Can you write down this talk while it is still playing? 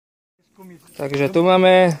Takže tu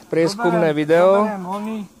máme prieskumné video.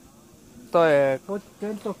 To je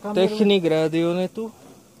technik radionetu.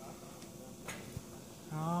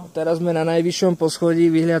 Teraz sme na najvyššom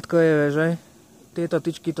poschodí vyhliadkovej veže. Tieto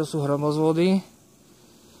tyčky to sú hromozvody.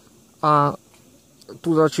 A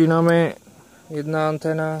tu začíname. Jedna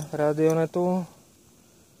anténa radionetu.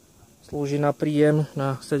 Slúži na príjem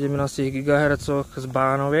na 17 GHz z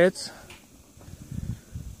Bánoviec.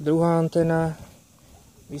 Druhá anténa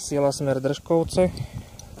vysiela smer Držkovce.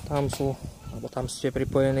 Tam sú, alebo tam ste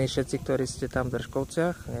pripojení všetci, ktorí ste tam v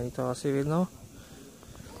Držkovciach. Nie je to asi vidno.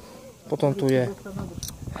 Potom tu je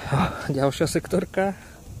ďalšia sektorka.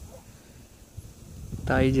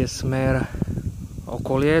 Tá ide smer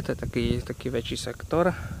okolie, to je taký väčší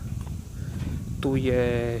sektor. Tu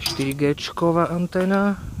je 4G-čková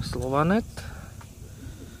anténa, Slovanet.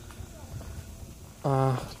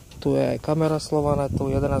 A tu je aj kamera Slovanetu,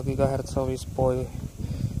 11 GHz spoj,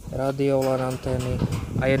 radiolan antény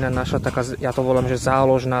a jedna naša taká, ja to volám, že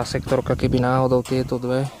záložná sektorka, keby náhodou tieto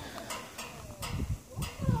dve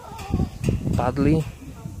padli.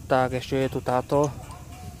 Tak ešte je tu táto.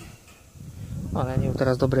 A nie ju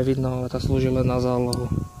teraz dobre vidno, ale tá slúži len na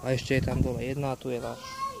zálohu. A ešte je tam dole jedna a tu je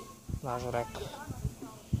náš rak.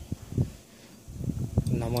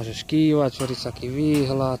 No môžeš kývať, čoriť taký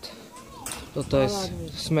výhľad. Toto je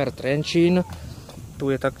smer Trenčín.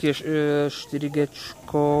 Tu je taktiež 4G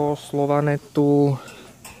Slovanetu.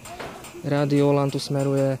 Radiolan tu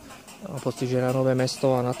smeruje pocit, že na Nové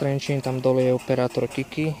Mesto a na Trenčín. Tam dole je operátor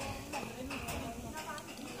Kiki.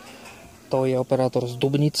 To je operátor z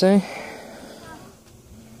Dubnice.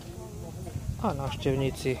 A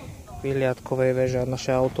návštevníci vyhliadkovej veže a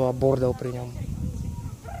naše auto a bordel pri ňom.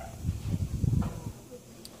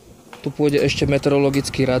 Tu pôjde ešte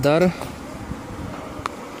meteorologický radar.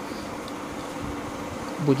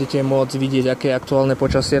 Budete môcť vidieť, aké je aktuálne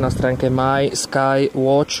počasie na stránke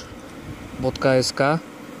myskywatch.sk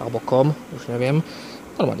alebo .com, už neviem.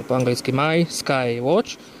 Normálne po anglicky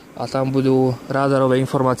myskywatch a tam budú radarové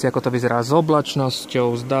informácie, ako to vyzerá s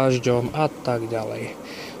oblačnosťou, s dážďom a tak ďalej.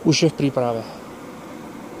 Už je v príprave.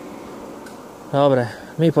 Dobre,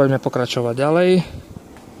 my poďme pokračovať ďalej.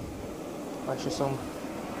 A ešte som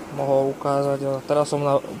mohol ukázať, teraz som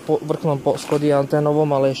na vrchnom schodí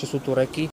anténovom, ale ešte sú tu reky.